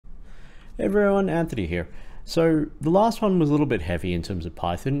Hey everyone, Anthony here. So the last one was a little bit heavy in terms of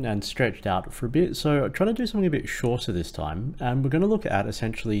Python and stretched out for a bit. So I'm trying to do something a bit shorter this time, and we're going to look at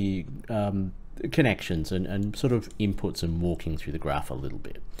essentially connections and sort of inputs and walking through the graph a little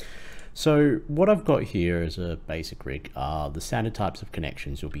bit. So what I've got here as a basic rig are the standard types of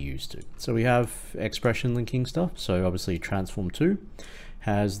connections you'll be used to. So we have expression linking stuff. So obviously transform 2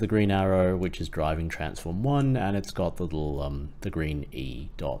 has the green arrow, which is driving transform 1, and it's got the little the green E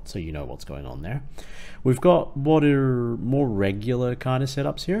dot, so you know what's going on there. We've got what are more regular kind of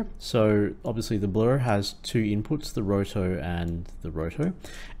setups here. So obviously the blur has 2 inputs, the roto and the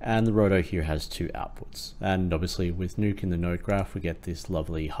roto here has 2 outputs. And obviously with Nuke in the node graph, we get this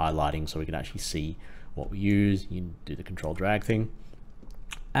lovely highlighting so we can actually see what we use. You can do the control drag thing.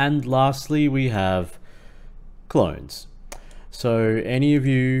 And lastly, we have clones. So any of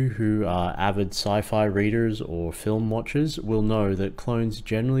you who are avid sci-fi readers or film watchers will know that clones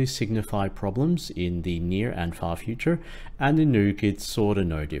generally signify problems in the near and far future, and in Nuke it's sort of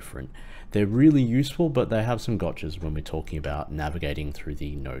no different. They're really useful, but they have some gotchas when we're talking about navigating through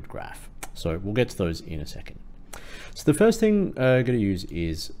the node graph. So we'll get to those in a second. So the first thing I'm going to use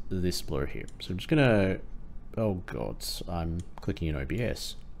is this blur here. So I'm just going to, oh god, I'm clicking in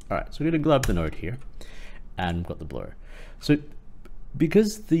OBS. Alright, so we're going to grab the node here, and we've got the blur. So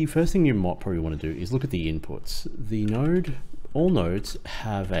because the first thing you might probably want to do is look at the inputs. The node, all nodes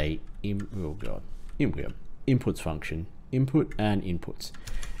have a inputs function, input and inputs.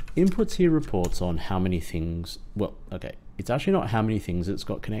 Inputs here reports on how many things, well, okay, it's actually not how many things it's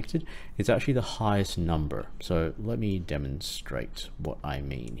got connected, it's actually the highest number. So let me demonstrate what I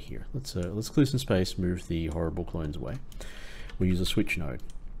mean here. Let's clear some space, move the horrible clones away. We'll use a switch node.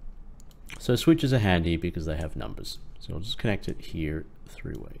 So switches are handy because they have numbers. So I'll just connect it here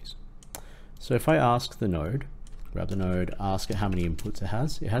 3 ways. So if I ask the node, grab the node, ask it how many inputs it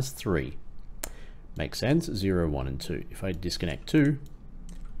has 3. Makes sense, 0, 1, and 2. If I disconnect 2,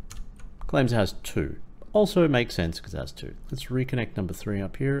 claims it has 2. Also makes sense because it has 2. Let's reconnect number 3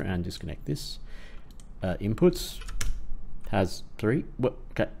 up here and disconnect this. Inputs has 3. What?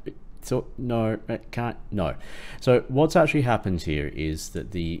 Okay. So no, it can't, no. So what's actually happened here is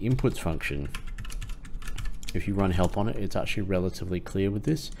that the inputs function, if you run help on it, it's actually relatively clear with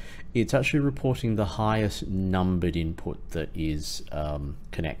this. It's actually reporting the highest numbered input that is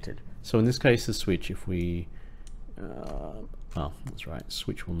connected. So in this case, the switch, if we, oh, that's right,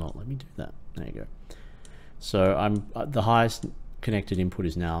 switch will not let me do that. There you go. So I'm the highest connected input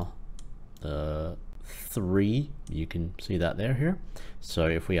is now 3. You can see that there here. So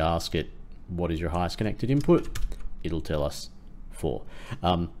if we ask it what is your highest connected input, it'll tell us 4,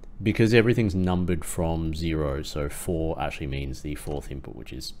 because everything's numbered from 0. So 4 actually means the 4th input,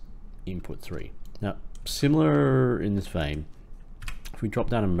 which is input 3. Now similar in this vein, if we drop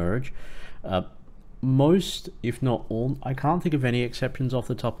down and merge, most, if not all, I can't think of any exceptions off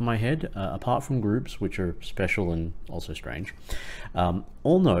the top of my head, apart from groups, which are special and also strange.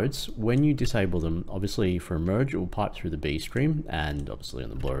 All nodes, when you disable them, obviously for a merge, it will pipe through the B stream, and obviously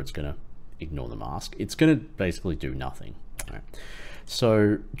on the blur, it's going to ignore the mask. It's going to basically do nothing. All right.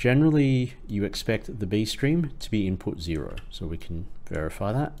 So generally, you expect the B stream to be input 0. So we can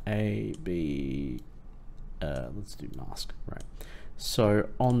verify that. A, B, let's do mask, right. So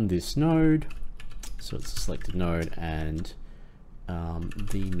on this node, so it's a selected node, and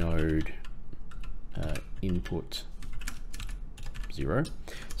the node input 0.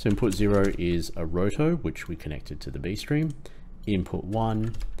 So input 0 is a roto, which we connected to the B stream. Input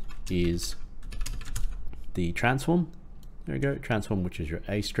 1 is the transform. There we go, transform, which is your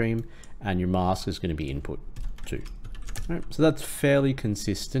A stream, and your mask is going to be input 2. Right, so that's fairly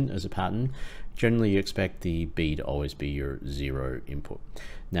consistent as a pattern. Generally, you expect the B to always be your 0 input.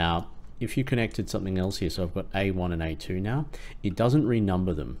 Now, if you connected something else here, so I've got A1 and A2 now, it doesn't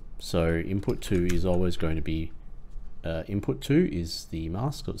renumber them. So input 2 is always going to be, input 2 is the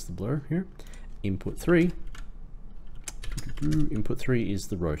mask, so it's the blur here. Input 3 is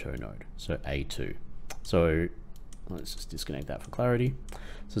the roto node, so A2. So let's just disconnect that for clarity.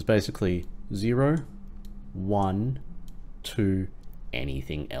 So it's basically 0, 1, 2,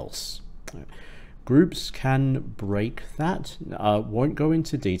 anything else. Groups can break that. Won't go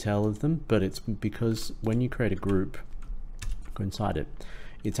into detail of them, but it's because when you create a group, go inside it,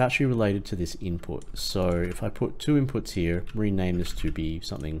 it's actually related to this input. So if I put 2 inputs here, rename this to be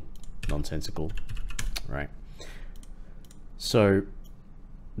something nonsensical, right? So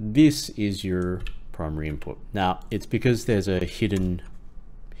this is your primary input. Now it's because there's a hidden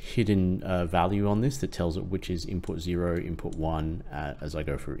value on this that tells it which is input 0, input 1 as I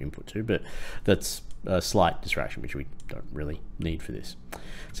go through input 2, but that's a slight distraction which we don't really need for this.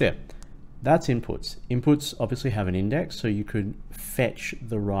 So yeah, that's inputs. Inputs obviously have an index, so you could fetch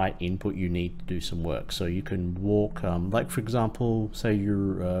the right input you need to do some work. So you can walk, like for example, say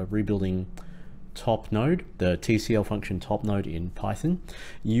you're rebuilding top node, the TCL function top node in Python.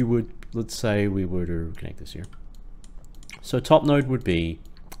 You would, let's say we were to connect this here. So top node would be,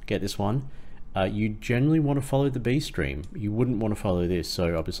 get this one, you generally want to follow the B stream. You wouldn't want to follow this.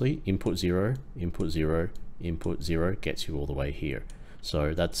 So obviously input 0, input 0, input 0 gets you all the way here.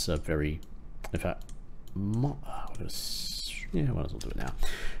 So that's a very, in fact, yeah, I might as well do it now.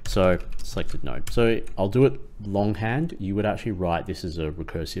 So selected node. So I'll do it longhand. You would actually write this as a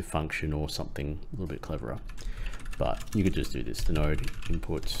recursive function or something a little bit cleverer. But you could just do this. The node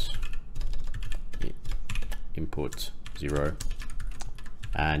input 0,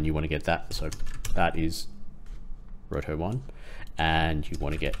 and you want to get that. So that is roto 1, and you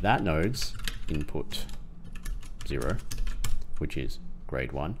want to get that node's input 0, which is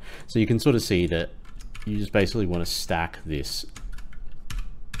grade 1. So you can sort of see that you just basically want to stack this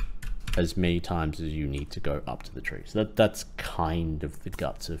as many times as you need to go up to the tree. So that's kind of the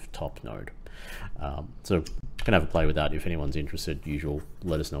guts of top node. So you can have a play with that. If anyone's interested, usual,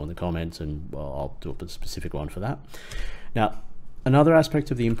 let us know in the comments, and well, I'll do a specific one for that. Now, another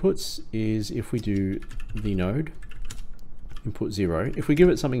aspect of the inputs is if we do the node input 0, if we give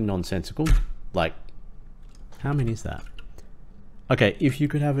it something nonsensical, like how many is that? Okay, if you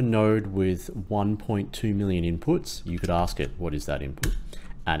could have a node with 1.2 million inputs, you could ask it, what is that input?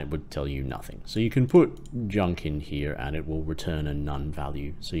 And it would tell you nothing. So you can put junk in here and it will return a none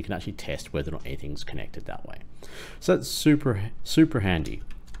value. So you can actually test whether or not anything's connected that way. So that's super handy.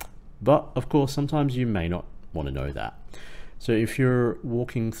 But of course, sometimes you may not want to know that. So if you're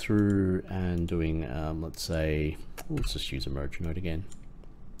walking through and doing, let's say, let's just use a merge node again.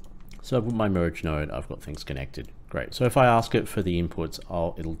 So with my merge node, I've got things connected. Great. So if I ask it for the inputs,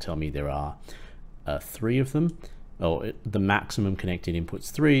 it'll tell me there are 3 of them. The maximum connected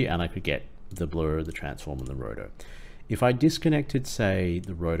input's 3, and I could get the blur, the transform, and the roto. If I disconnected, say,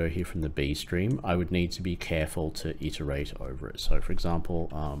 the roto here from the B stream, I would need to be careful to iterate over it. So for example,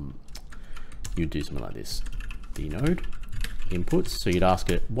 you'd do something like this. The node inputs. So you'd ask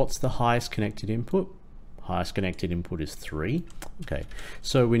it, what's the highest connected input? Highest connected input is 3. Okay,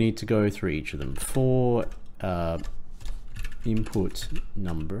 so we need to go through each of them. For input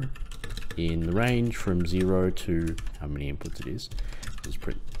number in the range from 0 to how many inputs it is.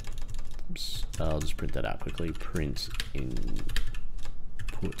 I'll just print that out quickly. Print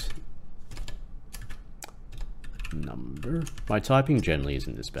input number. My typing generally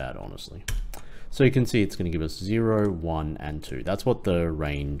isn't this bad, honestly. So you can see it's going to give us 0, 1, and 2. That's what the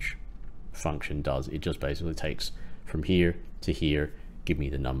range function does. It just basically takes from here to here, give me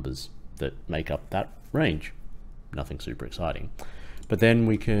the numbers that make up that range. Nothing super exciting. But then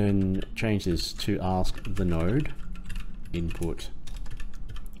we can change this to ask the node input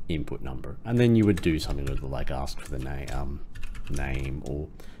number, and then you would do something with like ask for the name, or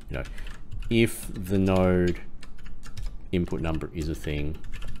if the node input number is a thing,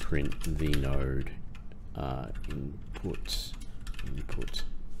 print the node input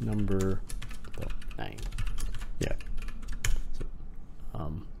number name. Yeah. So,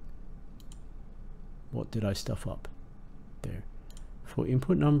 what did I stuff up there? For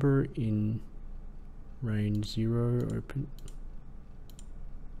input number in range 0, open.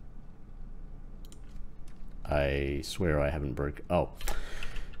 I swear I haven't broke. Oh,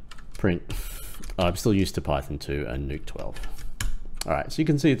 print. I'm still used to Python 2 and Nuke 12. All right, so you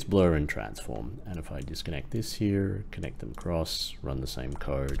can see it's blur and transform. And if I disconnect this here, connect them across, run the same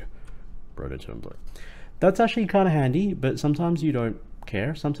code, roto 2 and blur. That's actually kind of handy, but sometimes you don't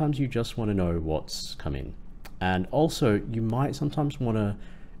care. Sometimes you just want to know what's come in. And also you might sometimes want to,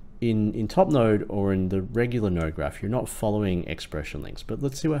 in top node or in the regular node graph, you're not following expression links, but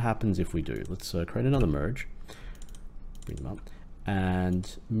let's see what happens if we do. Let's create another merge, bring them up,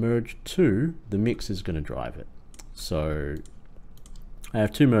 and merge 2, the mix is going to drive it. So I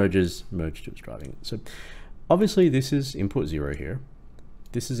have 2 merges, merge 2 is driving it. So obviously this is input 0 here.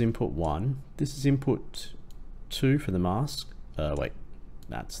 This is input 1. This is input 2 for the mask. Wait,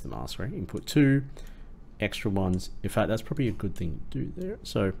 that's the mask, right? Input 2. Extra ones. In fact, that's probably a good thing to do there.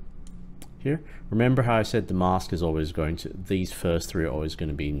 So here, remember how I said the mask is always going to, these first 3 are always going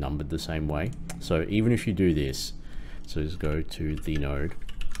to be numbered the same way. So even if you do this, so just go to the node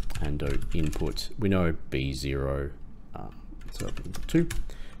and do input, we know B0, so input 2,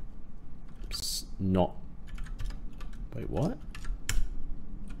 not, wait, what?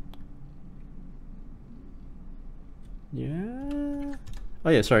 Yeah. Oh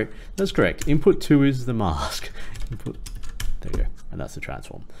yeah, sorry, that's correct. Input 2 is the mask. Input There you go, and that's the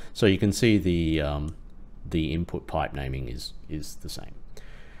transform. So you can see the input pipe naming is the same.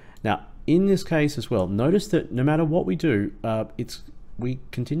 Now, in this case as well, notice that no matter what we do, we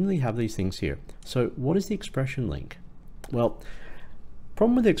continually have these things here. So what is the expression link? Well,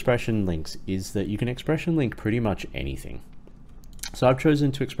 problem with expression links is that you can expression link pretty much anything. So I've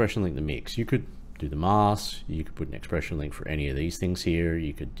chosen to expression link the mix. You could do the mask, you could put an expression link for any of these things here,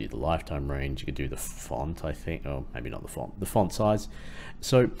 you could do the lifetime range, you could do the font, I think, or maybe not the font size.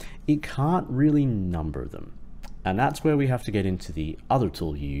 So it can't really number them. And that's where we have to get into the other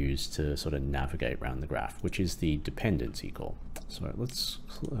tool you use to sort of navigate around the graph, which is the dependency call. So let's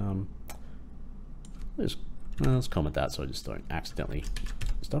comment that so I just don't accidentally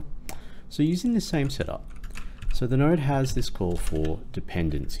stuff. So using the same setup, so the node has this call for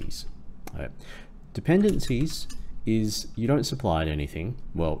dependencies. Right. Dependencies is you don't supply it anything.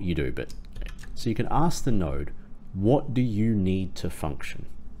 Well, you do, but so you can ask the node, what do you need to function?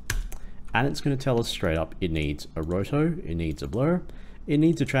 And it's going to tell us straight up it needs a roto, it needs a blur, it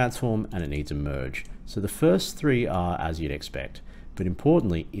needs a transform, and it needs a merge. So the first three are as you'd expect, but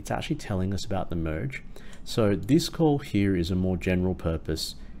importantly, it's actually telling us about the merge. So this call here is a more general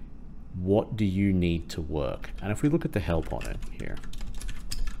purpose. What do you need to work? And if we look at the help on it here,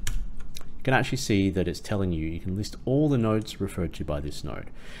 you can actually see that it's telling you, you can list all the nodes referred to by this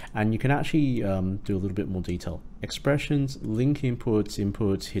node. And you can actually do a little bit more detail. Expressions, link inputs,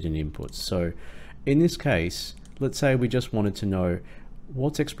 inputs, hidden inputs. So in this case, let's say we just wanted to know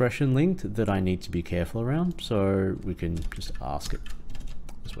what's expression linked that I need to be careful around. So we can just ask it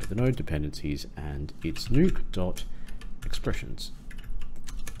this way, the node dependencies, and it's nuke.expressions.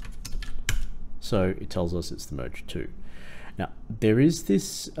 So it tells us it's the merge 2. Now, there is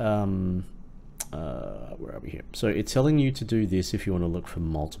this, where are we here? So it's telling you to do this if you want to look for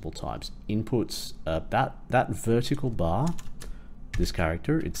multiple types. Inputs, that vertical bar, this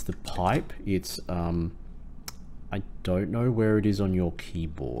character, it's the pipe. It's, I don't know where it is on your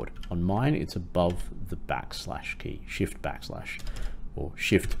keyboard. On mine, it's above the backslash key, shift backslash, or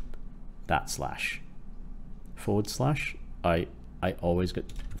shift that slash, forward slash. I always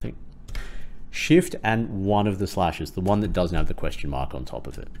get, I think, shift and one of the slashes, the one that doesn't have the question mark on top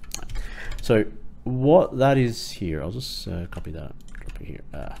of it. So what that is here, I'll just copy that, drop it here,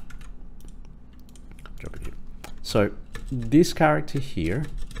 drop it here. So this character here,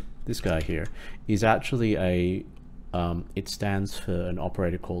 this guy here, is actually a, it stands for an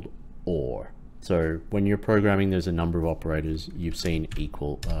operator called OR. So when you're programming, there's a number of operators. You've seen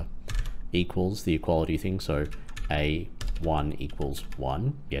equals, the equality thing. So A1 equals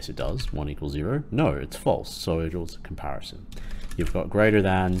 1. Yes, it does. 1 equals 0. No, it's false. So it's a comparison. You've got greater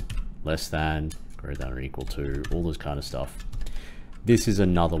than, less than, greater than or equal to, all this kind of stuff. This is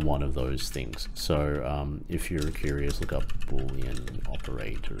another one of those things. So if you're curious, look up Boolean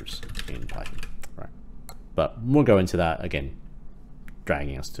operators in Python. Right. But we'll go into that again,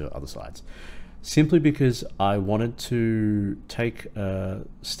 dragging us to other slides. Simply because I wanted to take a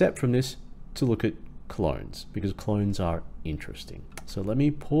step from this to look at clones, because clones are interesting. So let me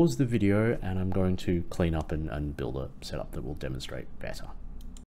pause the video and I'm going to clean up and build a setup that will demonstrate better.